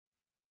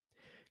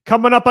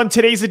Coming up on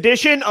today's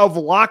edition of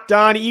Locked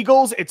On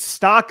Eagles, it's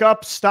stock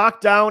up, stock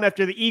down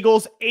after the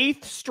Eagles'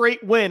 8th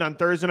straight win on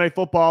Thursday Night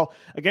Football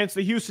against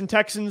the Houston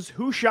Texans.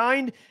 Who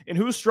shined and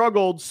who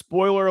struggled?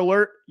 Spoiler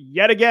alert,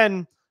 yet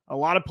again, a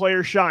lot of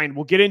players shined.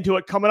 We'll get into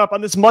it coming up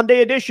on this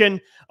Monday edition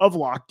of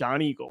Locked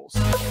On Eagles.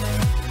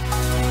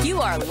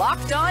 You are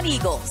Locked On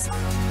Eagles,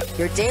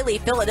 your daily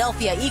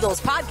Philadelphia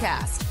Eagles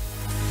podcast.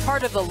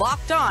 Part of the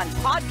Locked On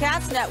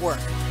Podcast Network,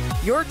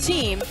 your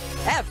team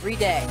every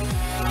day.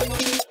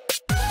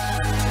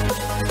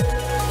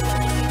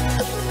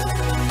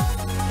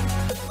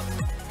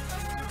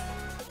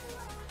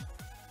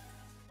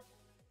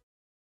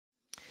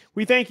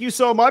 We thank you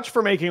so much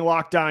for making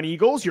Locked On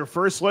Eagles your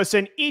first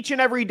listen each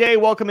and every day.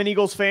 Welcoming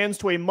Eagles fans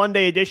to a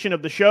Monday edition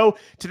of the show.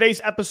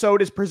 Today's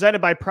episode is presented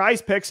by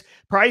Prize Picks.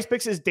 Prize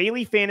Picks is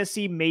daily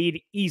fantasy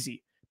made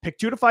easy. Pick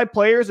 2 to 5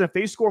 players, and if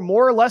they score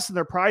more or less than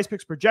their Prize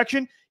Picks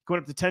projection, going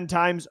up to 10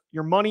 times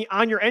your money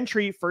on your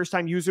entry.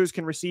 First-time users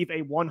can receive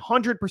a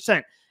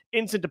 100%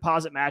 instant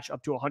deposit match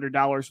up to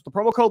 $100 with the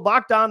promo code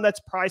LOCKEDON.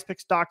 That's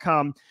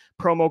prizepicks.com,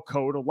 promo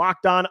code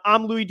LOCKEDON.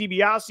 I'm Louis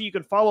DiBiase. You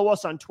can follow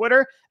us on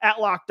Twitter at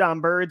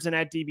LockedOnBirds and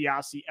at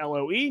DiBiase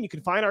LOE. And you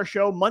can find our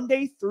show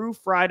Monday through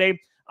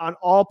Friday on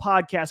all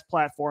podcast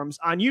platforms,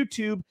 on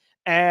YouTube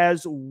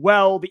as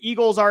well. The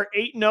Eagles are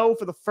 8-0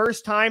 for the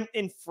first time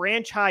in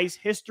franchise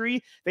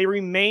history. They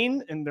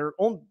remain, and they're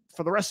only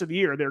for the rest of the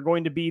year, they're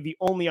going to be the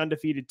only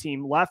undefeated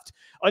team left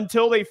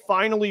until they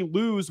finally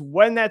lose.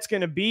 When that's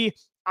going to be,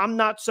 I'm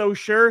not so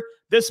sure.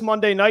 This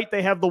Monday night,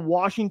 they have the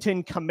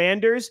Washington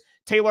Commanders.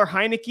 Taylor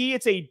Heineke,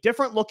 it's a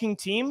different looking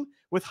team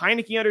with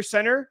Heineke under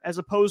center as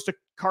opposed to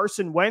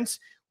Carson Wentz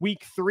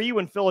week 3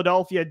 when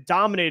Philadelphia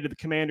dominated the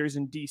Commanders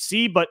in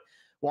DC. But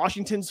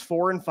Washington's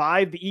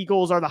 4-5. The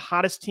Eagles are the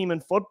hottest team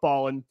in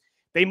football, and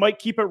they might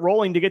keep it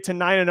rolling to get to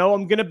 9-0.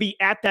 I'm going to be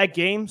at that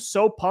game,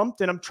 so pumped,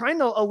 and I'm trying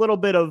to a little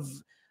bit of,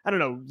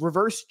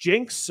 reverse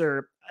jinx,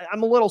 or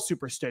I'm a little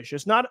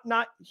superstitious. Not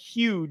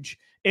huge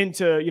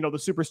into, the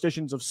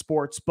superstitions of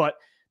sports, but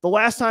the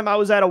last time I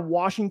was at a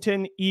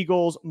Washington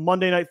Eagles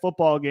Monday Night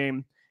Football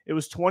game, it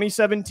was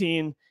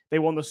 2017. They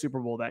won the Super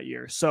Bowl that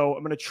year. So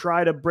I'm going to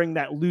try to bring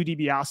that Lou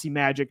DiBiase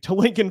magic to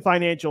Lincoln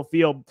Financial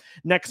Field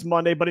next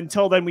Monday. But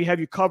until then, we have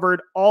you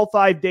covered all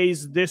 5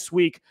 days this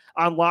week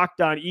on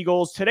Locked On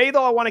Eagles. Today,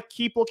 though, I want to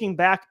keep looking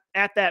back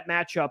at that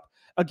matchup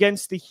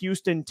against the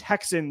Houston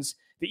Texans.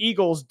 The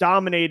Eagles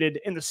dominated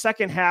in the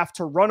second half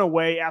to run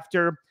away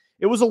after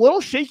it was a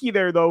little shaky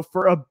there, though,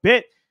 for a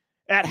bit.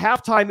 At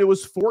halftime, it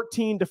was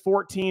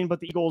 14-14, but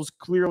the Eagles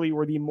clearly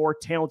were the more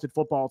talented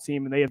football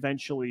team, and they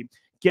eventually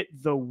get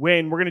the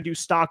win. We're going to do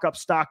stock up,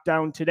 stock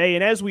down today.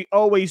 And as we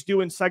always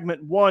do in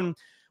segment 1,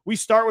 we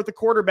start with the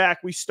quarterback.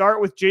 We start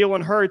with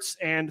Jalen Hurts,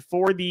 and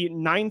for the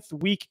 9th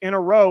week in a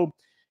row,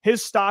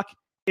 his stock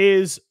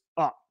is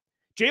up.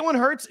 Jalen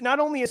Hurts, not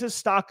only is his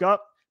stock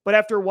up, but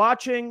after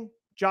watching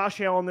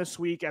Josh Allen this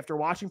week, after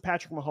watching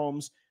Patrick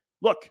Mahomes,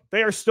 look,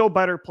 they are still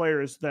better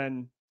players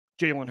than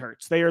Jalen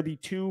Hurts. They are the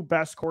 2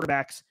 best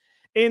quarterbacks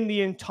in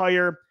the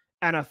entire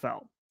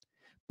NFL.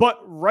 But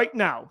right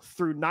now,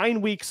 through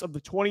 9 weeks of the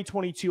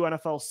 2022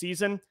 NFL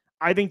season,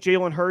 I think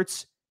Jalen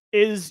Hurts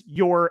is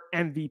your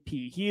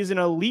MVP. He is an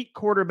elite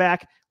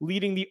quarterback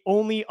leading the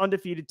only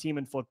undefeated team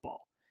in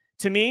football.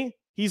 To me,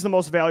 he's the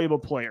most valuable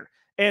player.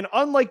 And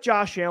unlike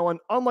Josh Allen,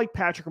 unlike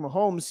Patrick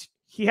Mahomes,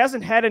 he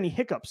hasn't had any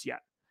hiccups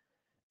yet.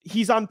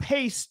 He's on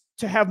pace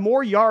to have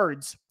more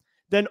yards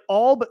than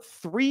all but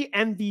 3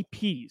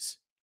 MVPs.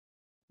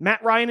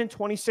 Matt Ryan in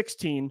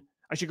 2016.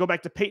 I should go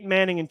back to Peyton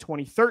Manning in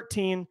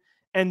 2013.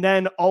 And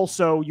then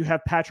also you have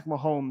Patrick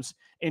Mahomes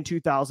in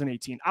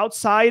 2018.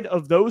 Outside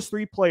of those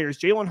 3 players,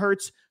 Jalen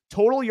Hurts,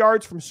 total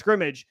yards from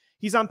scrimmage,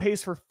 he's on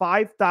pace for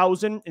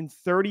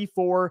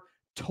 5,034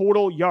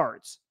 total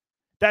yards.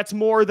 That's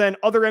more than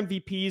other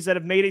MVPs that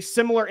have made a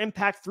similar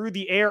impact through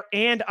the air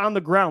and on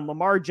the ground.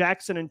 Lamar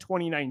Jackson in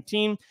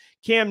 2019,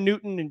 Cam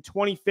Newton in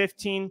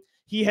 2015.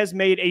 He has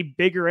made a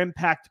bigger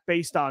impact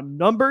based on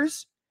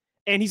numbers,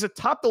 and he's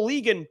atop the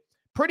league in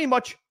pretty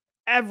much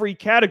every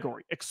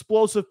category.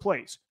 Explosive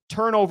plays,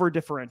 turnover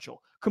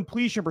differential,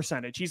 completion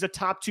percentage. He's a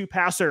top 2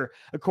 passer,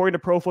 according to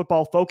Pro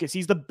Football Focus.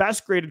 He's the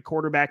best graded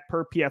quarterback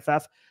per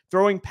PFF,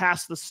 throwing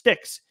past the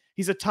sticks.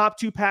 He's a top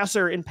 2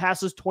 passer in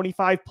passes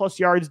 25 plus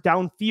yards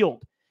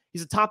downfield.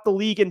 He's atop the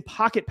league in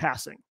pocket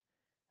passing.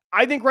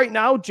 I think right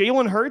now,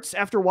 Jalen Hurts,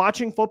 after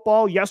watching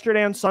football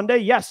yesterday and Sunday,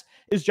 yes,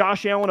 is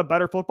Josh Allen a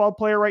better football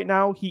player right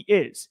now? He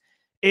is.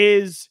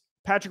 Is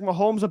Patrick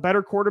Mahomes a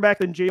better quarterback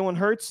than Jalen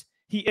Hurts?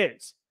 He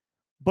is.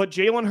 But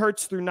Jalen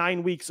Hurts through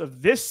 9 weeks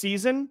of this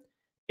season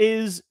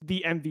is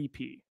the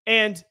MVP.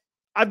 And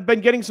I've been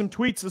getting some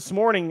tweets this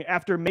morning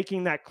after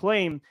making that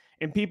claim,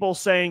 and people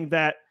saying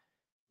that,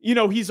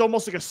 he's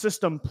almost like a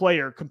system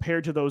player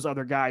compared to those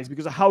other guys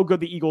because of how good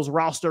the Eagles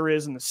roster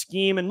is and the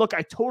scheme. And look,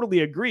 I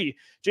totally agree.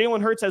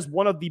 Jalen Hurts has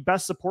one of the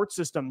best support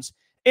systems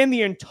in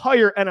the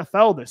entire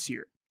NFL this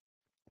year.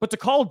 But to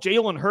call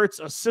Jalen Hurts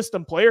a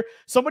system player,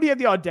 somebody had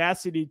the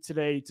audacity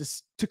today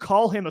to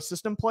call him a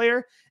system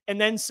player and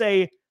then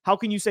say, how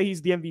can you say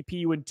he's the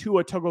MVP when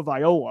Tua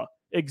Tagovailoa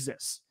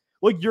exists.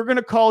 Like, you're going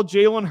to call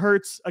Jalen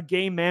Hurts a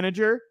game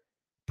manager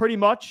pretty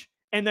much,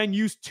 and then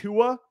use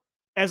Tua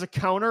as a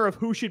counter of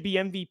who should be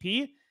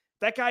MVP.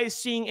 That guy is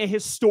seeing a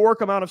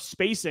historic amount of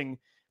spacing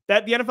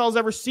that the NFL has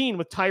ever seen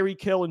with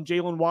Tyreek Hill and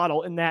Jalen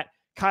Waddle in that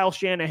Kyle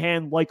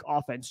Shanahan-like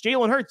offense.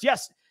 Jalen Hurts,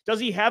 yes, does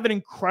he have an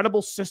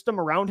incredible system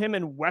around him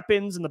and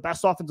weapons and the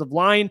best offensive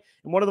line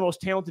and one of the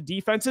most talented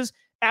defenses?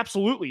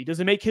 Absolutely.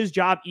 Does it make his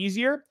job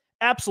easier?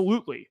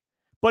 Absolutely.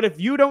 But if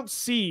you don't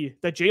see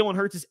that Jalen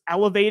Hurts is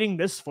elevating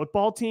this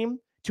football team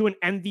to an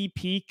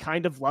MVP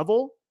kind of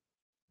level,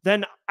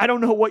 then I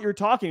don't know what you're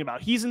talking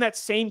about. He's in that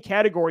same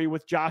category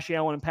with Josh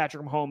Allen and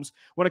Patrick Mahomes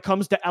when it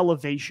comes to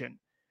elevation.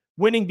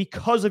 Winning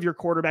because of your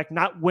quarterback,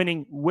 not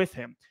winning with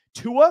him.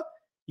 Tua,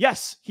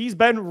 yes, he's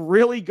been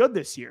really good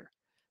this year.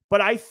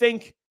 But I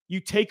think you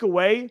take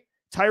away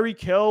Tyreek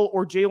Hill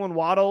or Jalen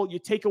Waddle, you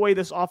take away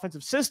this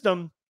offensive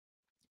system,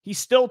 he's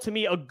still, to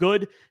me, a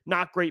good,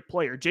 not great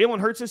player. Jalen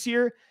Hurts this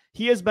year,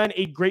 he has been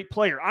a great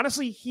player.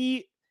 Honestly,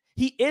 he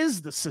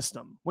is the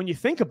system when you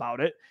think about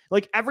it.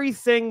 Like,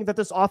 everything that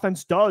this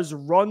offense does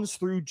runs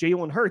through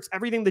Jalen Hurts.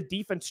 Everything the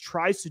defense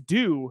tries to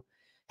do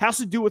has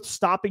to do with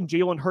stopping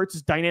Jalen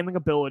Hurts' dynamic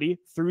ability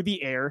through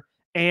the air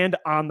and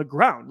on the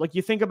ground. Like,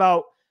 you think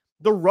about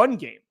the run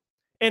game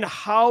and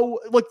how,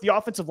 like, the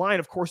offensive line,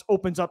 of course,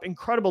 opens up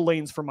incredible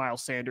lanes for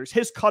Miles Sanders.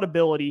 His cut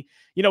ability,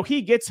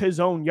 he gets his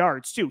own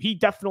yards too. He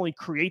definitely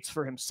creates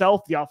for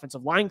himself. The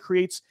offensive line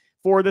creates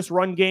for this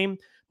run game.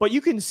 But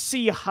you can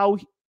see how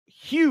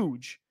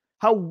huge,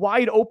 how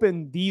wide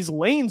open these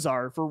lanes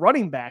are for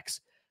running backs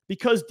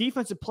because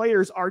defensive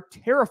players are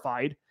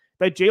terrified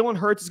that Jalen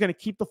Hurts is going to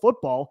keep the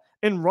football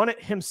and run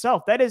it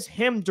himself. That is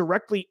him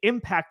directly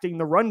impacting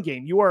the run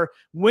game. You are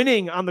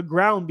winning on the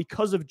ground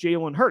because of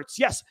Jalen Hurts.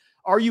 Yes,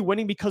 are you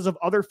winning because of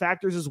other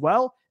factors as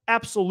well?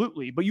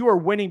 Absolutely, but you are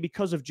winning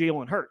because of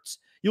Jalen Hurts.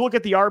 You look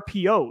at the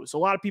RPOs. A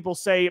lot of people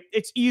say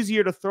it's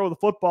easier to throw the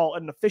football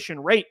at an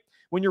efficient rate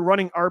when you're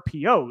running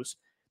RPOs.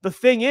 The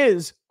thing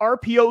is,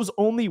 RPOs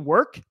only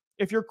work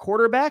if your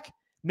quarterback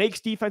makes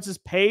defenses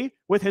pay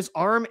with his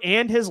arm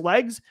and his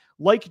legs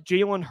like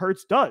Jalen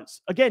Hurts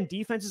does. Again,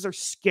 defenses are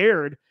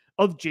scared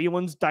of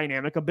Jalen's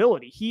dynamic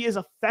ability. He is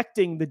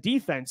affecting the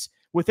defense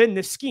within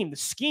this scheme. The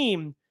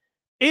scheme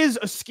is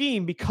a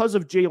scheme because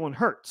of Jalen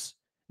Hurts,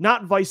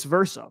 not vice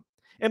versa.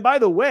 And by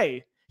the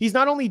way, he's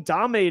not only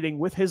dominating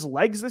with his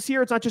legs this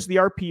year, it's not just the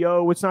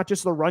RPO, it's not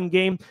just the run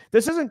game.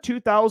 This isn't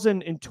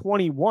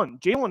 2021.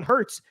 Jalen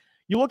Hurts,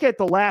 you look at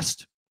the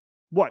last,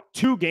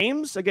 2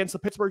 games against the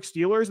Pittsburgh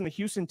Steelers and the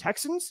Houston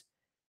Texans,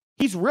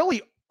 he's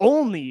really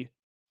only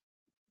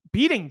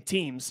beating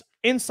teams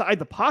inside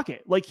the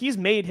pocket. Like, he's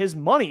made his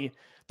money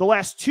the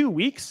last 2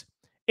 weeks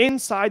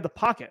inside the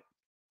pocket.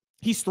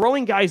 He's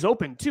throwing guys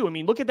open too. I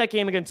mean, look at that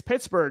game against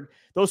Pittsburgh.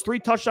 Those 3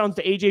 touchdowns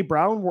to A.J.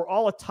 Brown were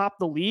all atop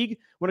the league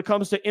when it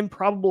comes to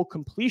improbable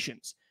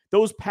completions.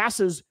 Those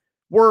passes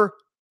were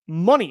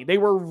money. They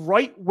were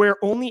right where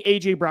only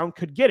A.J. Brown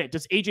could get it.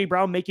 Does A.J.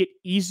 Brown make it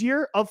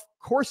easier? Of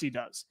course he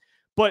does.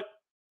 But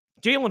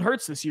Jalen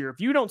Hurts this year,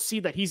 if you don't see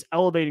that he's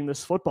elevating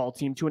this football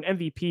team to an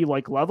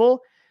MVP-like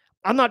level,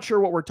 I'm not sure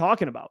what we're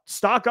talking about.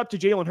 Stock up to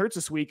Jalen Hurts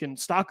this week and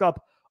stock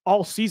up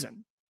all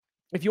season.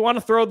 If you want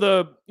to throw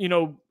the,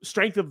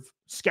 strength of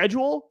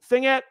schedule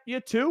thing at you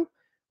too,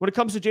 when it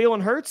comes to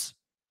Jalen Hurts,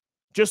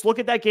 just look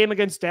at that game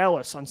against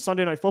Dallas on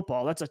Sunday Night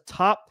Football. That's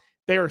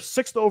they are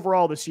 6th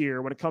overall this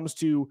year when it comes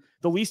to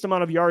the least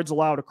amount of yards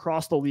allowed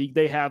across the league.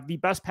 They have the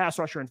best pass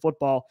rusher in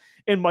football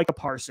in Micah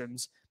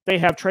Parsons. They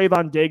have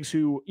Trayvon Diggs,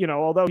 who,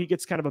 although he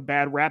gets kind of a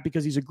bad rap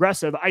because he's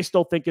aggressive, I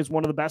still think is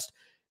one of the best,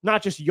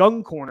 not just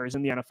young corners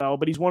in the NFL,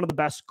 but he's one of the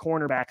best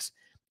cornerbacks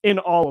in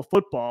all of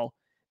football.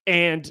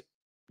 And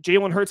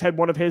Jalen Hurts had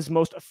one of his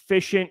most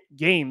efficient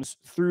games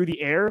through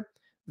the air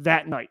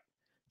that night.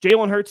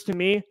 Jalen Hurts, to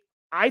me,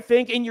 I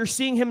think, and you're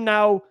seeing him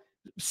now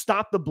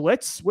stop the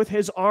blitz with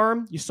his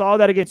arm. You saw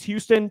that against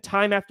Houston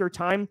time after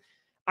time.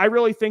 I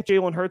really think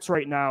Jalen Hurts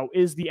right now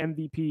is the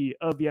MVP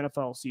of the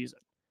NFL season.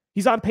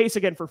 He's on pace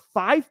again for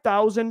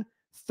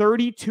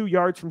 5,032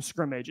 yards from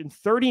scrimmage and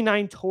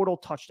 39 total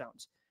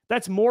touchdowns.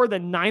 That's more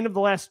than 9 of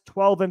the last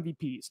 12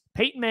 MVPs.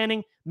 Peyton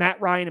Manning,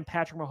 Matt Ryan, and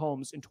Patrick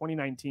Mahomes in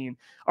 2019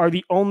 are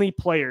the only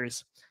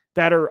players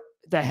that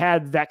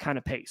had that kind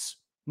of pace.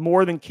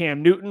 More than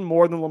Cam Newton,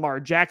 more than Lamar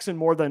Jackson,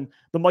 more than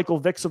the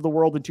Michael Vicks of the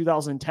world in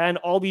 2010.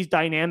 All these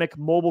dynamic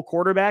mobile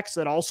quarterbacks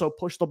that also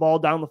push the ball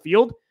down the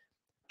field.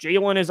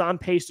 Jalen is on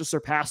pace to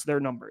surpass their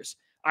numbers.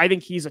 I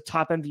think he's a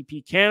top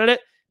MVP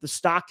candidate. The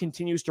stock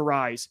continues to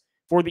rise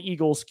for the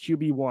Eagles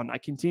QB1. I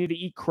continue to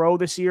eat crow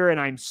this year, and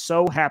I'm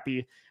so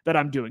happy that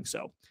I'm doing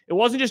so. It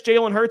wasn't just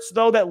Jalen Hurts,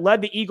 though, that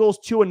led the Eagles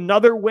to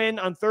another win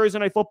on Thursday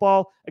Night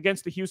Football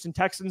against the Houston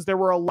Texans. There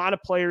were a lot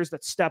of players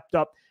that stepped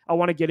up. I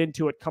want to get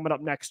into it coming up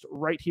next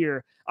right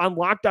here on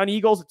Locked On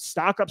Eagles. It's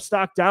Stock Up,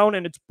 Stock Down,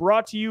 and it's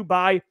brought to you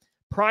by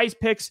Prize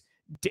Picks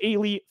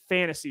Daily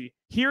Fantasy.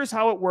 Here's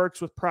how it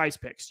works with Prize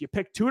Picks. You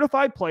pick 2 to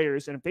 5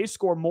 players, and if they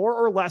score more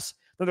or less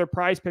than their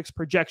Prize Picks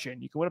projection,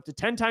 you can win up to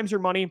 10 times your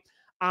money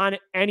on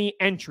any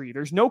entry.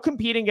 There's no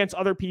competing against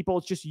other people.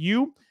 It's just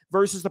you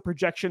versus the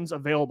projections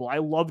available. I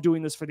love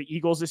doing this for the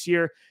Eagles this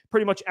year.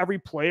 Pretty much every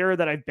player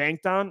that I've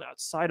banked on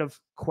outside of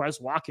Quez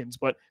Watkins.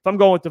 But if I'm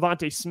going with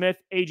Devontae Smith,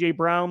 A.J.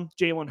 Brown,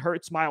 Jalen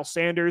Hurts, Miles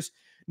Sanders,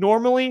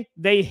 normally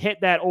they hit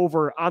that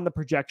over on the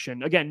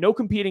projection. Again, no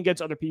competing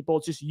against other people.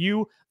 It's just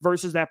you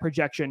versus that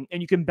projection.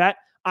 And you can bet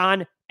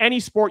on any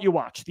sport you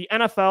watch: the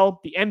NFL,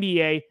 the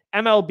NBA,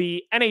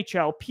 MLB,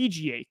 NHL,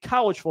 PGA,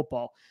 college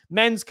football,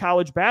 men's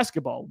college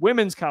basketball,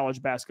 women's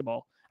college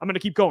basketball. I'm going to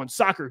keep going.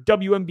 Soccer,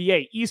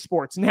 WNBA,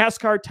 esports,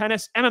 NASCAR,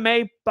 tennis,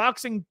 MMA,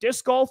 boxing,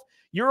 disc golf,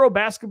 Euro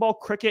basketball,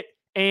 cricket,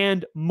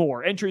 and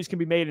more. Entries can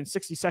be made in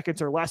 60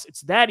 seconds or less.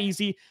 It's that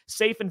easy,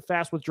 safe and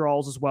fast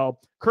withdrawals as well.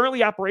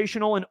 Currently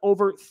operational in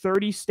over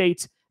 30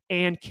 states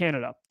and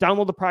Canada.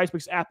 Download the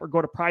PrizePicks app or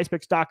go to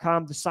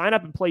prizepicks.com to sign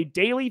up and play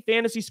daily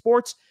fantasy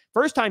sports.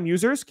 First-time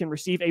users can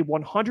receive a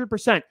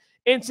 100%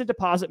 instant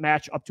deposit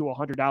match up to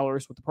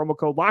 $100 with the promo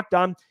code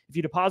LOCKEDON. If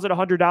you deposit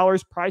 $100,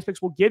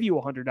 PrizePicks will give you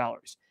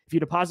 $100. If you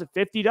deposit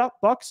 $50,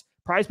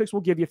 PrizePicks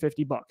will give you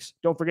 $50.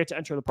 Don't forget to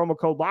enter the promo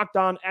code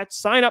LOCKEDON at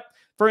sign up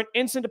for an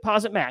instant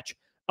deposit match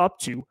up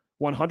to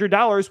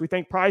 $100. We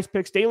thank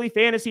PrizePicks Daily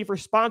Fantasy for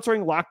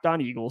sponsoring Locked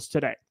On Eagles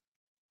today.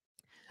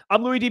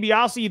 I'm Louis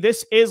DiBiase.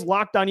 This is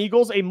Locked On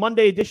Eagles, a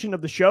Monday edition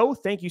of the show.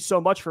 Thank you so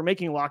much for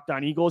making Locked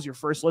On Eagles your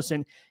first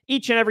listen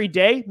each and every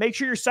day. Make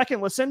sure your second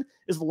listen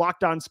is the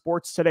Locked On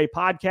Sports Today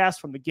podcast.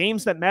 From the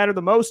games that matter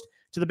the most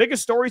to the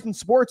biggest stories in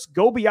sports,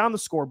 go beyond the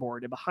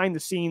scoreboard and behind the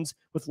scenes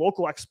with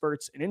local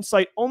experts and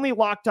insight only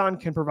Locked On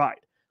can provide.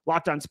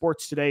 Locked On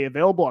Sports Today,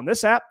 available on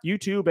this app,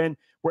 YouTube, and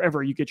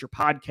wherever you get your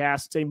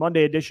podcasts. It's a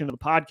Monday edition of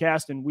the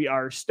podcast, and we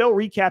are still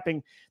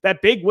recapping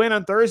that big win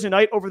on Thursday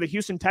night over the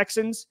Houston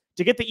Texans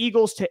to get the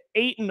Eagles to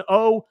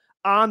 8-0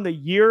 on the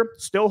year,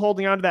 still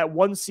holding on to that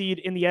 1 seed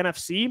in the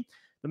NFC.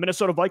 The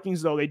Minnesota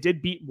Vikings, though, they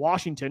did beat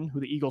Washington, who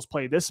the Eagles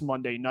play this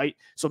Monday night.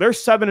 So they're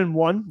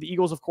 7-1. The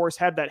Eagles, of course,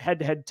 had that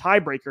head-to-head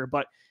tiebreaker,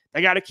 but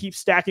they got to keep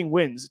stacking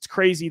wins. It's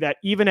crazy that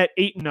even at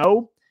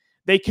 8-0,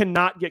 they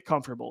cannot get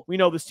comfortable. We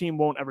know this team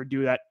won't ever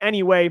do that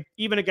anyway,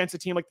 even against a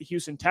team like the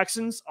Houston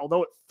Texans.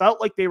 Although it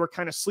felt like they were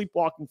kind of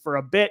sleepwalking for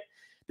a bit,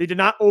 they did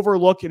not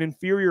overlook an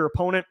inferior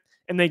opponent,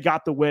 and they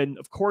got the win.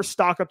 Of course,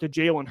 stock up to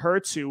Jalen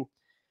Hurts, who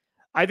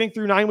I think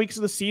through 9 weeks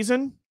of the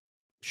season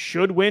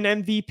should win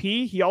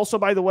MVP. He also,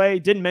 by the way,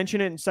 didn't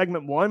mention it in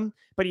segment 1,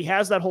 but he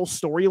has that whole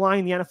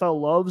storyline the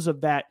NFL loves of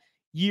that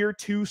year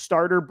 2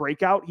 starter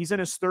breakout. He's in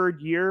his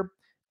 3rd year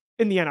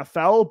in the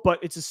NFL, but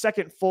it's his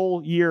 2nd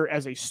full year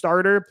as a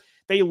starter.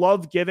 They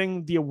love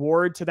giving the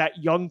award to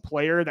that young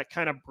player that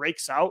kind of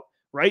breaks out,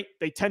 right?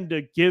 They tend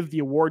to give the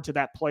award to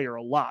that player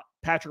a lot.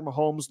 Patrick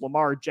Mahomes,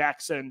 Lamar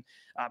Jackson,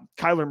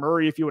 Kyler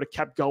Murray, if he would have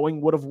kept going,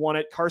 would have won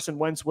it. Carson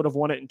Wentz would have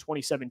won it in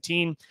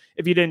 2017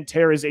 if he didn't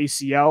tear his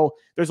ACL.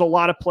 There's a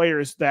lot of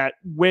players that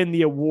win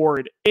the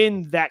award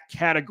in that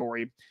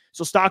category.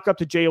 So stock up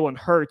to Jalen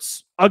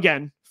Hurts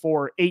again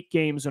for 8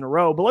 games in a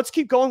row. But let's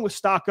keep going with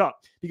stock up,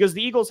 because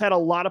the Eagles had a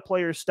lot of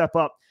players step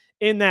up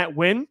in that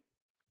win.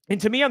 And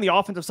to me, on the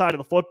offensive side of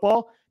the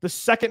football, the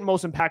second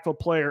most impactful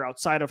player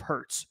outside of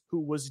Hurts, who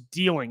was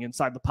dealing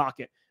inside the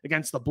pocket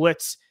against the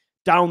blitz,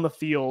 down the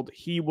field,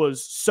 he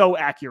was so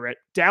accurate.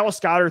 Dallas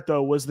Goedert,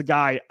 though, was the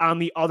guy on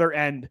the other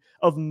end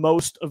of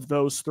most of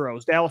those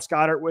throws. Dallas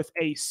Goedert with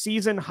a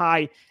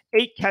season-high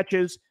 8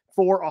 catches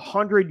for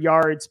 100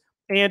 yards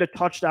and a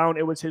touchdown.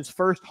 It was his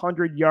first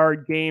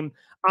 100-yard game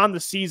on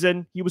the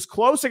season. He was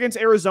close against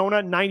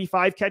Arizona,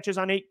 95 catches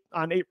on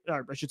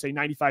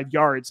 95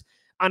 yards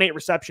on 8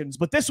 receptions.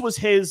 But this was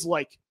his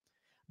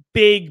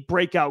big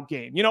breakout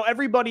game. You know,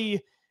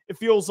 everybody, it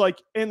feels like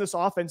in this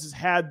offense has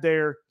had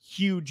their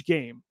huge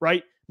game,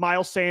 right?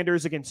 Miles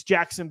Sanders against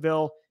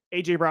Jacksonville.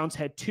 A.J. Brown's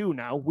had 2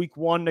 now. Week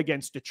 1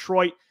 against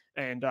Detroit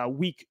and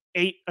week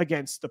 8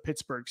 against the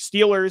Pittsburgh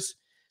Steelers.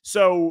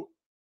 So,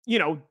 you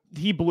know,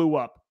 he blew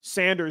up.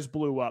 Sanders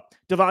blew up.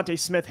 Devontae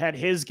Smith had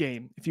his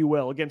game, if you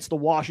will, against the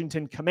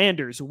Washington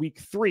Commanders week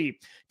 3.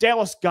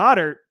 Dallas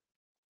Goedert,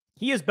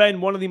 he has been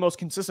one of the most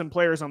consistent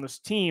players on this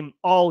team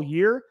all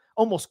year,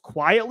 almost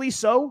quietly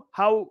so,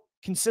 how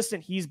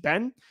consistent he's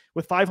been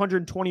with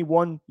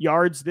 521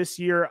 yards this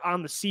year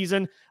on the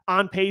season,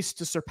 on pace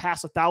to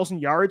surpass 1,000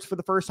 yards for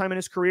the first time in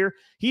his career.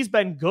 He's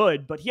been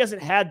good, but he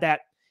hasn't had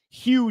that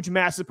huge,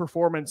 massive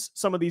performance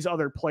some of these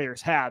other players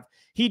have.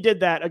 He did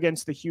that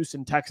against the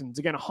Houston Texans.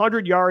 Again,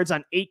 100 yards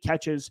on 8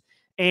 catches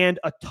and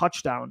a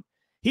touchdown.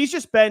 He's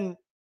just been,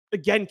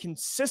 again,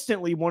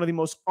 consistently one of the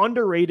most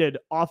underrated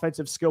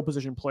offensive skill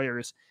position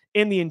players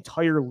in the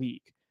entire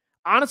league.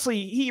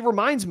 Honestly, he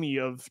reminds me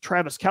of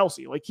Travis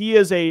Kelce. Like, he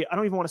is I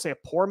don't even want to say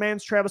a poor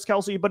man's Travis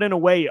Kelce, but in a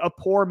way, a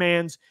poor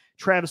man's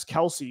Travis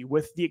Kelce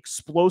with the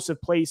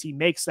explosive plays he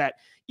makes that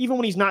even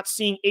when he's not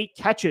seeing 8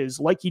 catches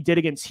like he did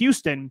against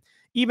Houston,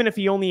 even if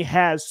he only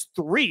has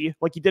 3,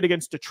 like he did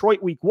against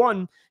Detroit week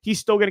 1, he's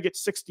still going to get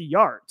 60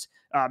 yards.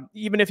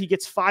 Even if he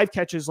gets 5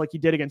 catches like he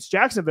did against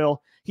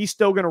Jacksonville, he's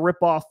still going to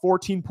rip off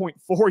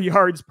 14.4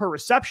 yards per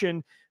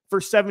reception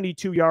for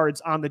 72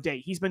 yards on the day.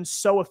 He's been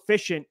so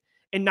efficient.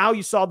 And now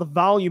you saw the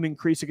volume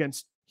increase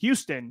against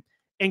Houston,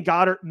 and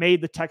Goedert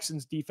made the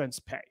Texans defense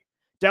pay.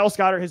 Dallas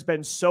Goedert has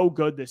been so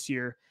good this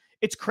year.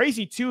 It's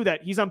crazy, too,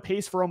 that he's on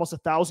pace for almost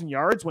 1,000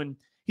 yards when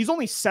he's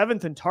only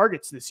 7th in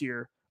targets this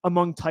year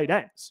among tight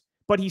ends,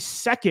 but he's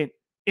 2nd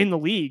in the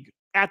league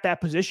at that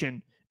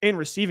position in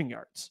receiving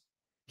yards.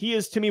 He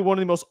is, to me, one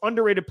of the most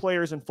underrated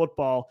players in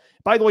football.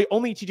 By the way,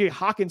 only TJ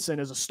Hawkinson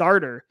as a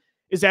starter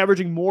is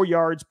averaging more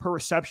yards per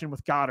reception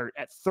with Goedert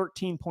at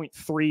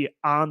 13.3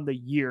 on the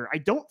year. I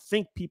don't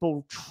think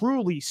people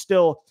truly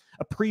still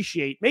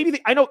appreciate,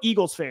 I know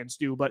Eagles fans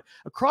do, but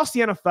across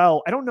the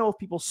NFL, I don't know if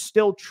people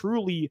still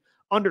truly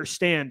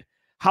understand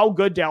how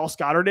good Dallas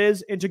Goedert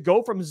is. And to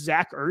go from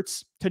Zach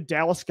Ertz to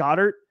Dallas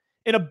Goedert,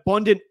 an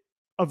abundant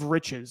of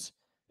riches,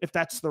 if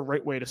that's the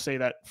right way to say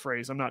that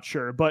phrase, I'm not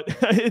sure, but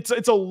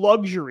it's a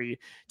luxury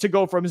to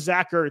go from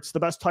Zach Ertz, the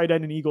best tight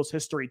end in Eagles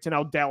history, to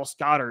now Dallas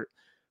Goedert,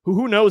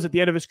 who knows at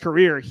the end of his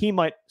career, he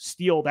might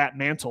steal that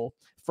mantle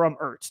from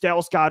Ertz.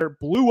 Dallas Goedert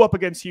blew up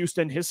against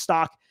Houston. His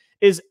stock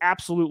is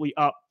absolutely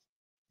up.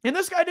 And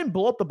this guy didn't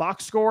blow up the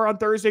box score on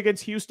Thursday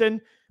against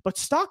Houston, but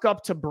stock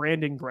up to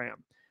Brandon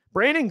Graham.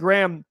 Brandon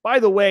Graham, by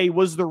the way,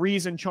 was the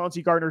reason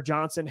Chauncey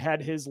Gardner-Johnson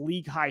had his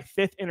league-high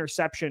 5th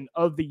interception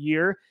of the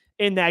year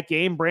in that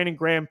game. Brandon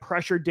Graham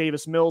pressured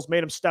Davis Mills,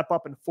 made him step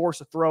up and force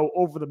a throw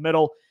over the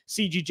middle.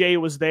 CGJ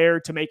was there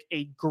to make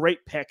a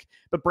great pick,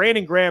 but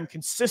Brandon Graham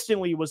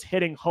consistently was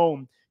hitting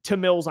home to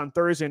Mills on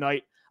Thursday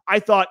night. I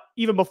thought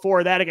even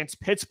before that against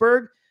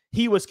Pittsburgh,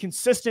 he was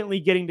consistently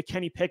getting to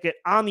Kenny Pickett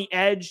on the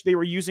edge. They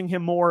were using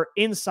him more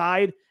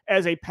inside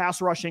as a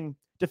pass-rushing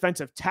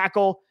defensive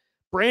tackle.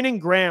 Brandon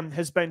Graham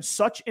has been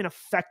such an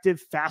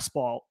effective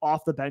fastball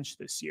off the bench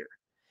this year.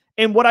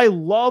 And what I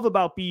love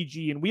about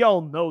BG, and we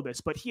all know this,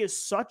 but he is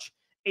such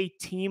a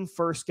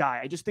team-first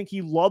guy. I just think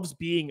he loves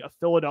being a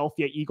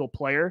Philadelphia Eagle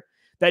player,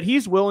 that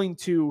he's willing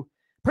to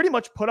pretty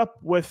much put up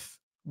with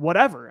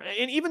whatever.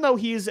 And even though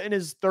he's in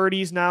his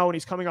 30s now and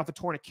he's coming off a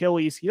torn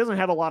Achilles, he doesn't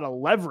have a lot of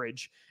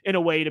leverage in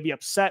a way to be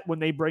upset when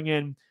they bring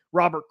in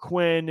Robert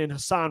Quinn and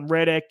Hassan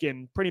Reddick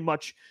and pretty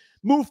much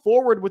move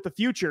forward with the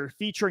future,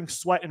 featuring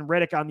Sweat and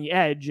Reddick on the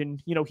edge.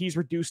 And, he's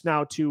reduced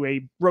now to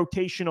a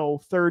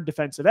rotational third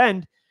defensive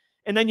end.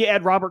 And then you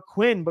add Robert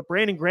Quinn, but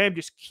Brandon Graham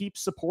just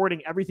keeps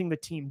supporting everything the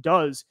team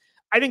does.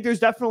 I think there's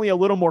definitely a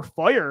little more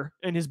fire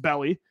in his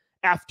belly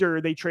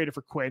after they traded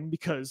for Quinn,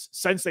 because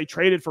since they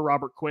traded for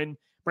Robert Quinn,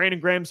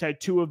 Brandon Graham's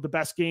had 2 of the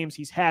best games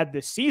he's had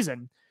this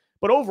season.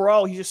 But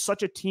overall, he's just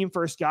such a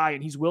team-first guy,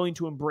 and he's willing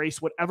to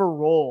embrace whatever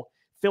role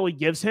Philly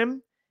gives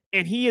him.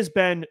 And he has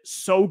been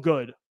so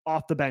good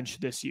off the bench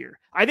this year.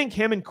 I think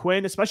him and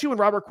Quinn, especially when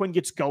Robert Quinn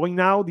gets going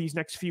now, these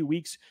next few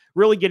weeks,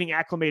 really getting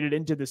acclimated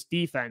into this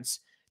defense,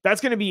 that's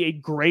going to be a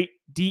great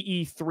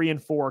DE 3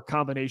 and 4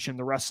 combination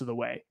the rest of the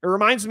way. It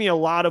reminds me a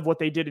lot of what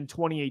they did in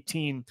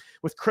 2018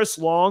 with Chris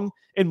Long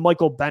and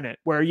Michael Bennett,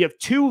 where you have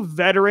 2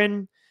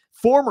 veteran,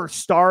 former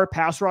star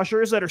pass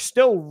rushers that are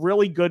still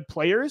really good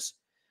players,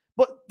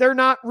 but they're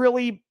not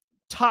really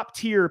top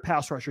tier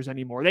pass rushers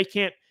anymore. They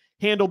can't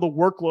handle the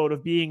workload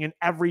of being an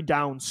every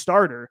down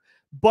starter,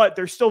 but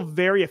they're still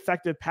very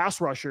effective pass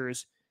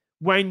rushers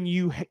when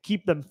you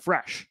keep them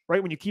fresh,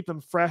 right? When you keep them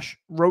fresh,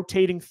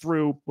 rotating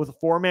through with a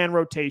 4-man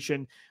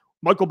rotation.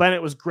 Michael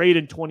Bennett was great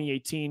in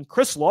 2018.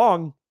 Chris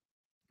Long,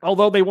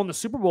 although they won the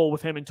Super Bowl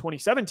with him in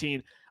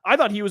 2017, I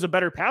thought he was a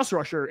better pass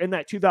rusher in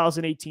that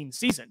 2018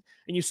 season.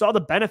 And you saw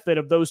the benefit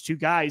of those 2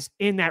 guys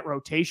in that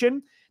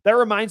rotation. That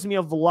reminds me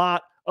of a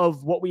lot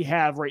of what we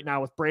have right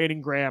now with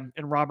Brandon Graham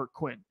and Robert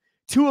Quinn.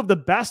 2 of the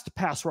best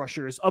pass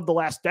rushers of the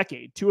last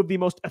decade, 2 of the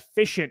most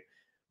efficient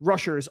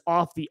rushers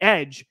off the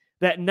edge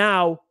that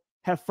now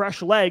have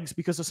fresh legs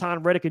because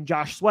Hassan Reddick and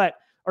Josh Sweat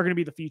are going to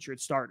be the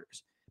featured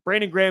starters.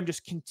 Brandon Graham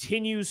just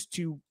continues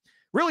to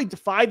really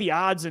defy the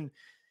odds and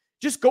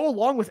just go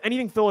along with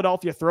anything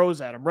Philadelphia throws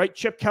at him, right?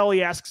 Chip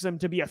Kelly asks him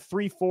to be a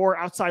 3-4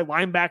 outside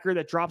linebacker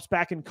that drops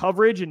back in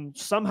coverage, and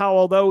somehow,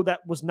 although that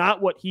was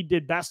not what he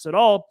did best at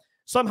all,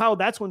 somehow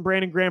that's when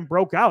Brandon Graham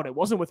broke out. It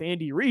wasn't with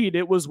Andy Reid.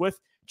 It was with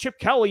Chip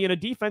Kelly in a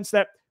defense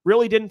that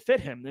really didn't fit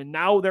him. And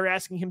now they're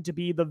asking him to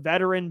be the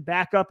veteran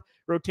backup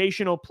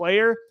rotational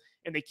player,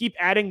 and they keep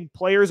adding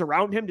players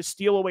around him to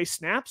steal away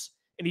snaps,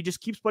 and he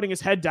just keeps putting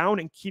his head down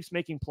and keeps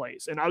making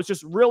plays. And I was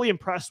just really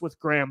impressed with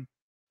Graham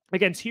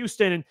against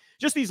Houston, and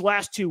just these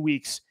last 2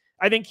 weeks,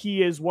 I think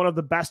he is one of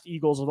the best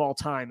Eagles of all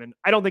time, and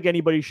I don't think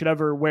anybody should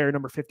ever wear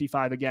number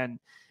 55 again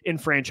in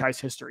franchise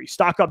history.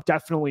 Stock up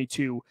definitely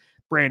to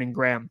Brandon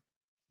Graham.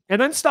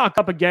 And then stock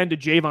up again to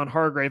Javon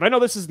Hargrave. I know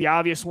this is the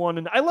obvious one,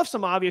 and I left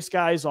some obvious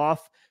guys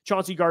off.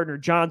 Chauncey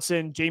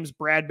Gardner-Johnson, James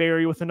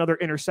Bradbury with another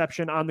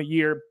interception on the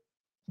year.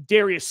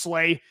 Darius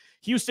Slay.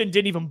 Houston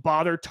didn't even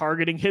bother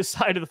targeting his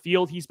side of the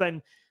field. He's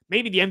been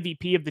maybe the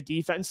MVP of the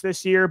defense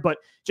this year, but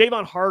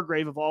Javon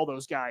Hargrave, of all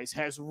those guys,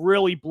 has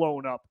really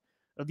blown up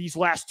these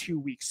last 2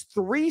 weeks.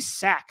 3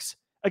 sacks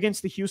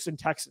against the Houston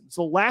Texans.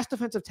 The last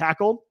defensive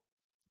tackle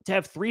to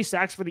have 3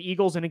 sacks for the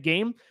Eagles in a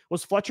game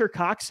was Fletcher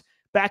Cox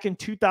back in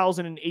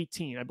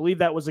 2018. I believe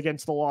that was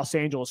against the Los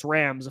Angeles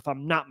Rams, if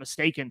I'm not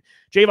mistaken.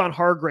 Javon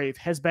Hargrave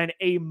has been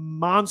a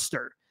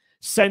monster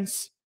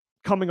since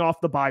coming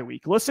off the bye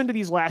week. Listen to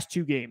these last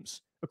two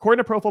games. According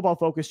to Pro Football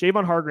Focus,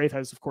 Javon Hargrave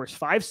has, of course,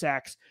 5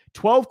 sacks,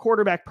 12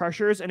 quarterback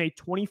pressures, and a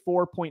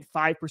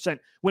 24.5%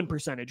 win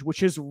percentage,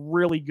 which is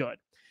really good.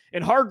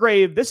 And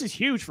Hargrave, this is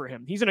huge for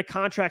him. He's in a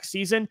contract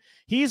season.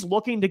 He's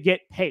looking to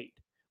get paid.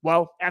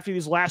 Well, after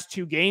these last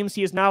 2 games,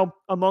 he is now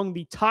among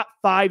the top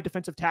 5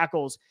 defensive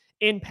tackles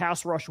in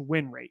pass rush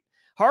win rate.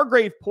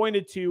 Hargrave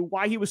pointed to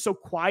why he was so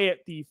quiet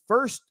the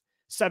first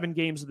 7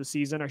 games of the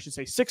season, I should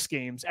say 6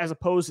 games, as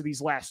opposed to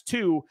these last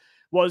 2,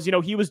 was,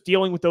 he was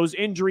dealing with those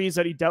injuries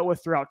that he dealt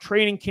with throughout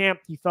training camp.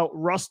 He felt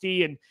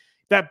rusty, and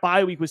that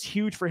bye week was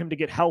huge for him to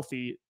get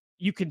healthy.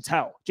 You can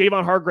tell.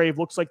 Javon Hargrave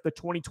looks like the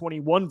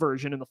 2021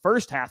 version in the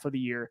first half of the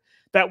year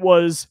that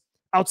was,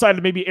 outside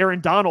of maybe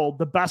Aaron Donald,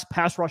 the best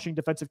pass rushing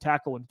defensive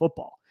tackle in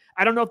football.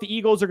 I don't know if the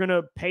Eagles are going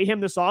to pay him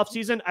this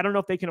offseason. I don't know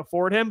if they can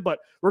afford him, but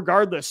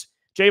regardless,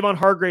 Javon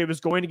Hargrave is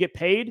going to get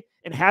paid,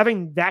 and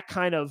having that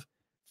kind of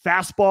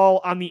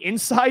fastball on the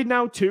inside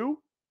now too,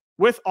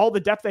 with all the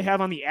depth they have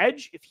on the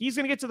edge, if he's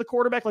going to get to the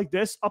quarterback like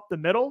this up the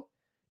middle,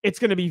 it's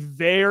going to be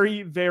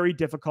very, very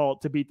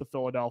difficult to beat the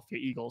Philadelphia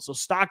Eagles. So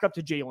stock up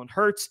to Jalen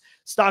Hurts,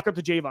 stock up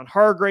to Javon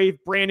Hargrave,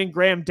 Brandon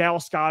Graham,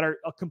 Dallas Goedert,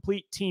 a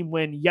complete team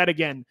win yet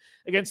again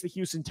against the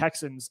Houston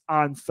Texans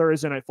on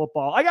Thursday Night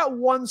Football. I got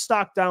one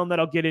stock down that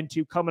I'll get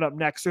into coming up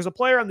next. There's a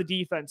player on the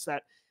defense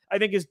that I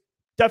think is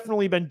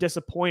definitely been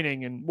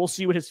disappointing, and we'll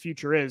see what his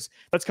future is.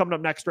 That's coming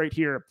up next right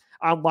here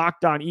on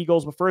Locked On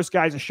Eagles. But first,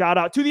 guys, a shout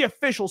out to the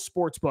official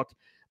sportsbook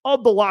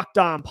of the Locked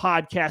On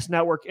Podcast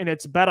Network, and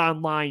it's Bet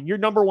Online, your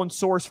number one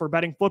source for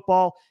betting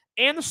football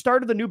and the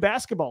start of the new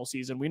basketball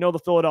season. We know the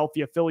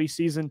Philadelphia Phillies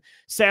season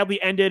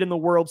sadly ended in the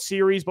World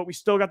Series, but we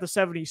still got the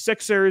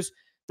 76ers.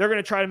 They're going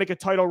to try to make a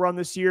title run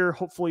this year,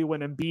 hopefully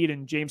when Embiid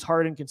and James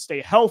Harden can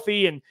stay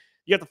healthy. And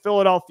you got the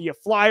Philadelphia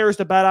Flyers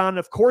to bet on. And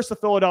of course, the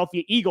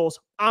Philadelphia Eagles.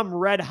 I'm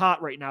red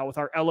hot right now with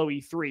our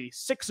LOE3.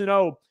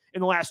 6-0 in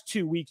the last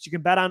 2 weeks. You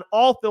can bet on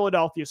all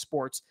Philadelphia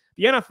sports,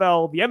 the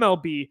NFL, the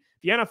MLB,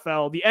 the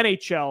NFL, the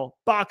NHL,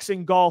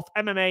 boxing, golf,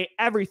 MMA,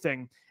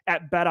 everything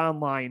at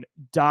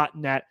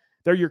betonline.net.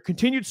 They're your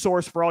continued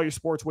source for all your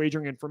sports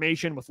wagering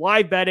information with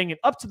live betting and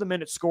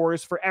up-to-the-minute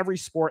scores for every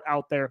sport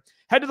out there.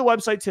 Head to the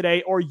website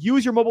today or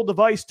use your mobile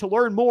device to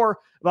learn more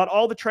about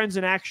all the trends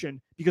in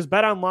action, because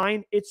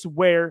BetOnline, it's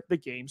where the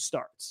game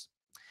starts.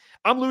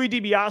 I'm Louis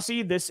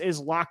DiBiase. This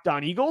is Locked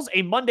On Eagles,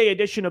 a Monday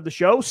edition of the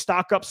show.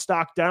 Stock up,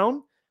 stock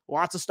down.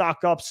 Lots of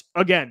stock ups.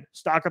 Again,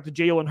 stock up to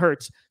Jalen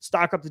Hurts.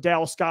 Stock up to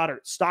Dallas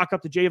Goedert. Stock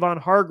up to Javon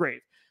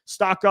Hargrave.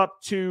 Stock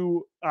up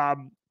to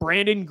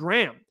Brandon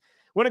Graham.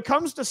 When it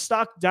comes to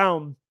stock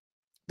down,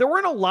 there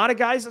weren't a lot of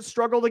guys that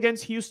struggled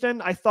against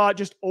Houston. I thought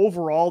just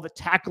overall the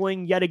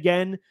tackling yet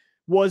again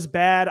was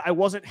bad. I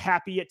wasn't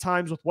happy at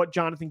times with what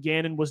Jonathan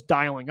Gannon was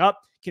dialing up,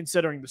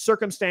 considering the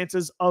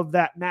circumstances of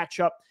that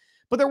matchup.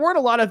 But there weren't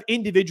a lot of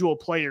individual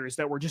players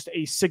that were just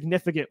a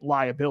significant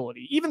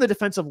liability. Even the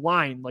defensive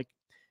line,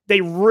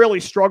 they really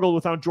struggled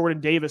without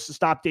Jordan Davis to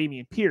stop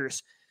Dameon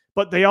Pierce,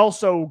 but they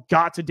also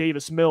got to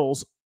Davis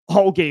Mills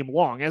all game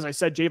long. As I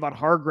said, Javon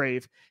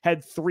Hargrave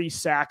had 3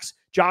 sacks.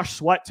 Josh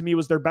Sweat, to me,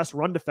 was their best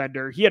run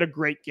defender. He had a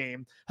great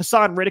game.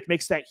 Hassan Riddick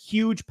makes that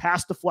huge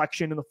pass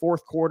deflection in the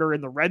fourth quarter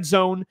in the red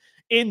zone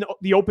in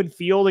the open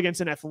field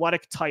against an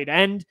athletic tight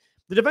end.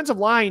 The defensive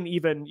line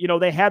even,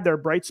 they had their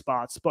bright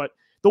spots, but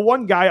the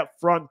one guy up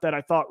front that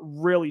I thought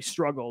really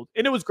struggled,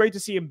 and it was great to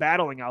see him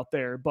battling out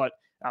there, but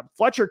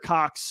Fletcher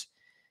Cox,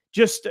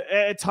 just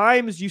at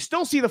times, you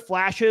still see the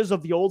flashes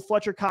of the old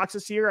Fletcher Cox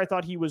this year. I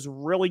thought he was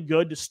really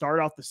good to start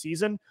off the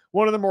season,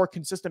 one of the more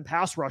consistent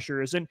pass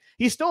rushers, and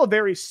he's still a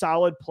very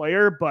solid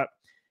player, but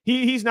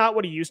he's not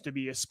what he used to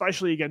be,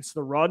 especially against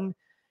the run.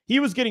 He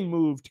was getting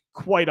moved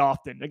quite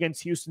often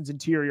against Houston's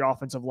interior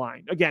offensive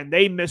line. Again,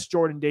 they missed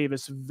Jordan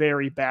Davis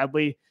very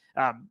badly.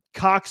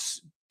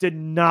 Cox did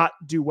not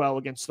do well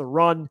against the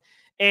run,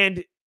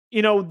 and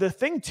the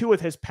thing too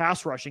with his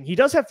pass rushing, he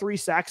does have 3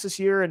 sacks this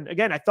year. And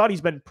again, I thought he's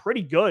been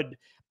pretty good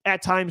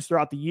at times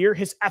throughout the year.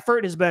 His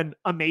effort has been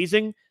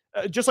amazing.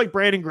 Just like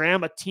Brandon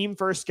Graham, a team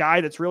first guy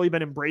that's really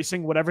been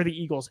embracing whatever the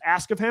Eagles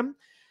ask of him.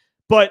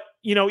 But,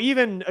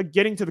 even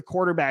getting to the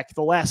quarterback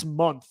the last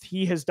month,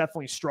 he has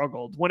definitely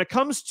struggled. When it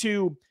comes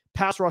to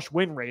pass rush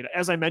win rate,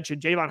 as I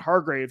mentioned, Javon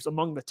Hargrave's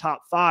among the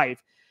top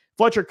 5.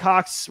 Fletcher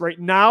Cox right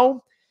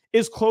now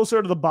is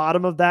closer to the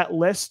bottom of that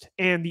list.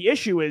 And the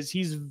issue is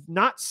he's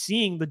not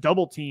seeing the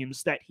double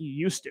teams that he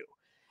used to.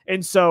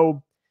 And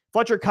so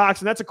Fletcher Cox,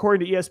 and that's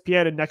according to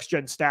ESPN and Next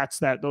Gen Stats,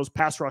 that those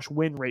pass rush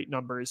win rate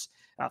numbers,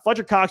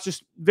 Fletcher Cox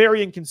just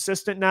very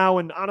inconsistent now.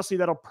 And honestly,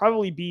 that'll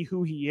probably be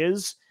who he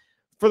is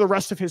for the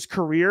rest of his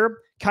career.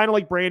 Kind of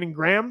like Brandon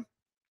Graham.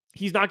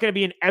 He's not going to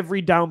be an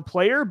every down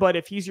player, but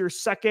if he's your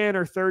second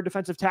or third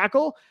defensive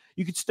tackle,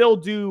 you could still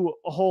do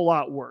a whole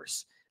lot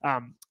worse.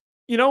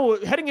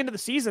 Heading into the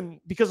season,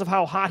 because of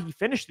how hot he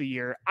finished the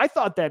year, I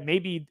thought that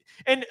maybe,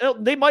 and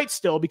they might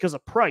still, because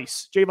of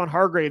price, Javon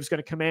Hargrave is going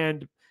to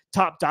command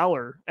top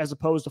dollar as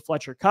opposed to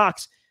Fletcher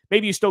Cox.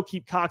 Maybe you still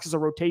keep Cox as a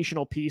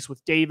rotational piece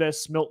with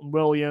Davis, Milton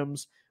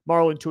Williams,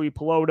 Marlon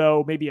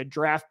Tuipulotu, maybe a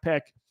draft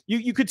pick.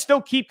 You could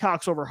still keep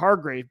Cox over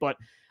Hargrave, but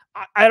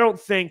I don't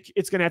think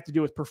it's going to have to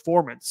do with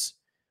performance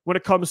when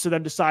it comes to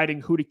them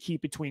deciding who to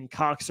keep between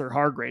Cox or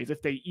Hargrave,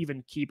 if they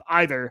even keep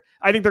either.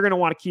 I think they're going to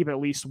want to keep at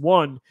least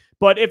one.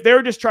 But if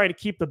they're just trying to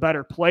keep the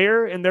better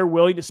player and they're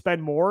willing to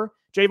spend more,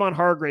 Javon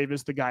Hargrave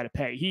is the guy to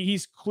pay.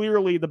 He's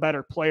clearly the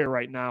better player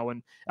right now,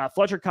 and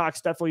Fletcher Cox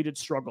definitely did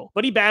struggle.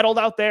 But he battled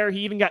out there. He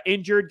even got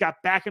injured, got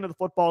back into the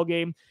football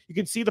game. You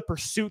can see the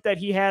pursuit that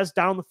he has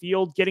down the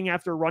field, getting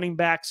after running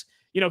backs.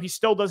 He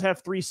still does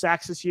have 3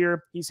 sacks this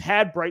year. He's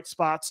had bright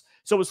spots.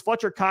 So was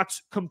Fletcher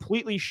Cox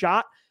completely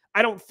shot?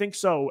 I don't think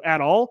so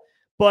at all.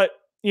 But,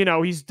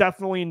 he's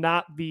definitely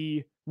not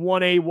the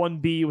 1A,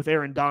 1B with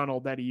Aaron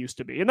Donald that he used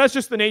to be. And that's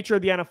just the nature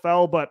of the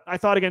NFL. But I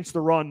thought against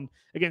the run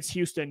against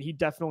Houston, he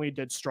definitely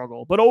did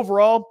struggle. But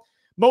overall,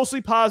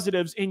 mostly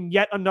positives in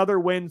yet another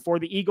win for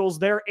the Eagles.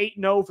 They're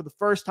 8-0 for the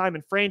first time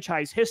in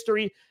franchise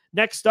history.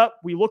 Next up,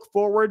 we look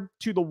forward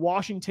to the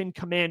Washington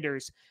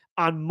Commanders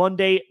on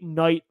Monday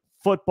Night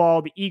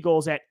Football. The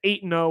Eagles at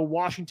 8-0,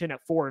 Washington at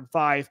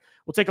 4-5.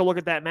 We'll take a look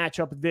at that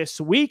matchup this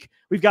week.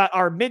 We've got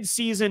our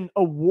midseason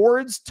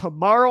awards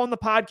tomorrow on the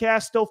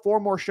podcast. Still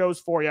 4 more shows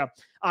for you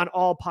on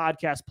all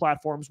podcast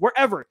platforms,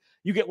 wherever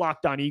you get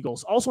Locked On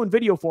Eagles. Also in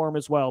video form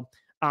as well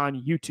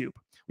on YouTube.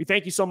 We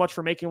thank you so much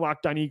for making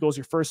Locked On Eagles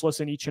your first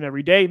listen each and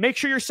every day. Make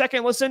sure your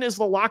second listen is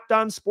the Locked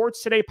On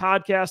Sports Today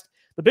podcast.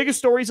 The biggest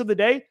stories of the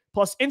day,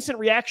 plus instant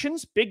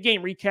reactions, big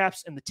game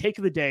recaps, and the take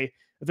of the day.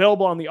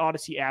 Available on the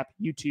Odyssey app,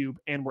 YouTube,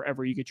 and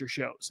wherever you get your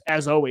shows.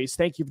 As always,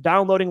 thank you for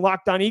downloading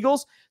Locked On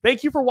Eagles.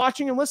 Thank you for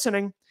watching and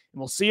listening, and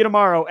we'll see you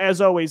tomorrow.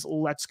 As always,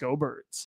 let's go Birds.